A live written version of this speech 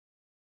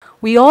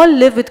We all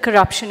live with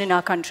corruption in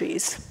our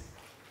countries.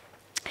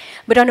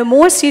 But on a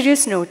more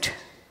serious note,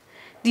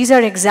 these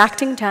are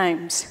exacting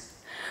times,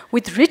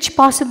 with rich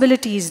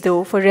possibilities,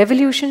 though, for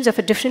revolutions of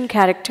a different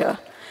character,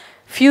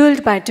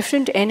 fueled by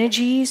different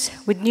energies,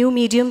 with new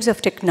mediums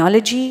of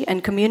technology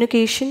and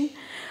communication,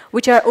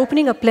 which are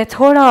opening a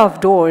plethora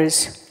of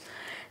doors.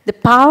 The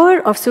power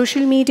of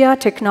social media,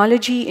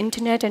 technology,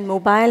 internet, and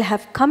mobile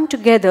have come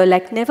together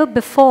like never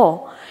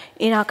before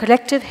in our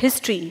collective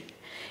history.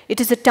 It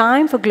is a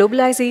time for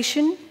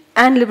globalization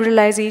and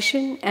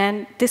liberalization,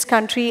 and this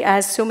country,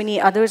 as so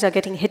many others, are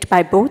getting hit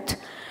by both.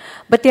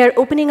 But they are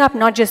opening up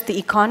not just the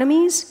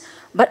economies,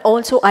 but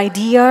also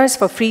ideas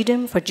for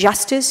freedom, for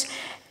justice,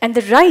 and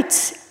the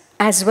rights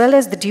as well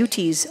as the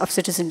duties of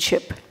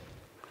citizenship.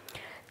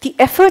 The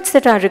efforts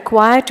that are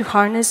required to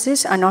harness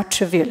this are not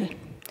trivial.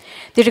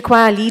 They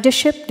require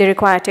leadership, they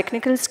require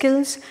technical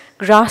skills,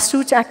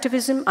 grassroots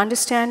activism,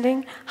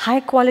 understanding, high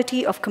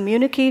quality of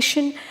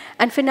communication,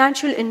 and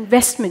financial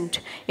investment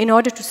in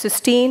order to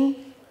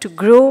sustain, to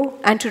grow,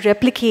 and to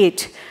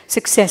replicate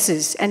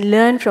successes and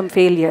learn from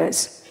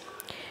failures.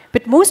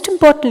 But most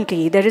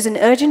importantly, there is an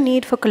urgent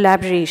need for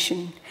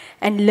collaboration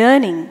and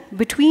learning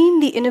between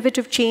the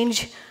innovative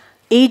change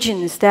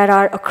agents that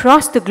are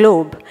across the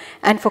globe,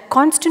 and for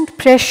constant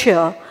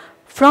pressure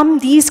from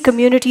these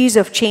communities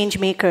of change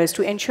makers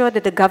to ensure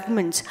that the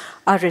governments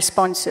are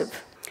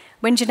responsive.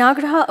 When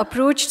Janaagraha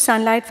approached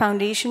Sunlight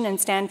Foundation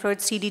and Stanford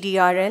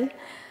CDDRL, it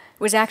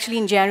was actually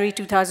in January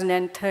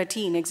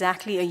 2013,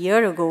 exactly a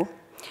year ago,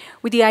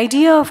 with the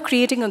idea of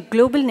creating a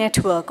global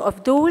network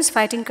of those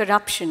fighting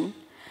corruption,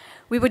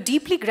 we were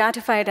deeply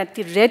gratified at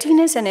the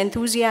readiness and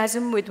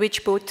enthusiasm with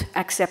which both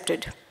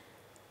accepted.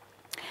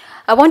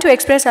 I want to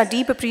express our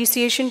deep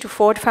appreciation to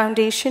Ford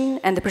Foundation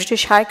and the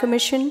British High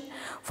Commission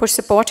for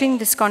supporting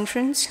this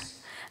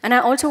conference. And I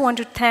also want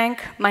to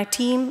thank my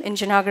team in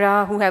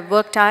Janaagraha who have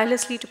worked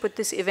tirelessly to put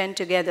this event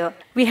together.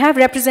 We have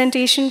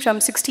representation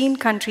from 16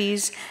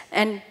 countries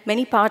and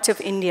many parts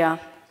of India.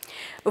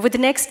 Over the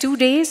next 2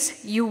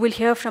 days, you will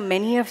hear from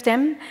many of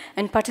them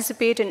and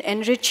participate in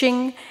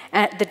enriching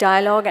the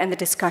dialogue and the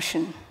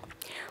discussion.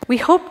 We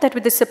hope that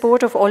with the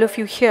support of all of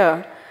you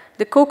here,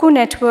 the COCO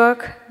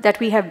network that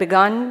we have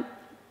begun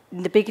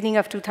in the beginning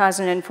of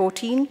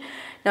 2014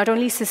 not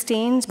only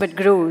sustains but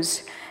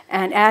grows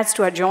and adds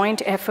to our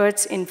joint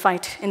efforts in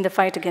the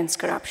fight against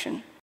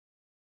corruption.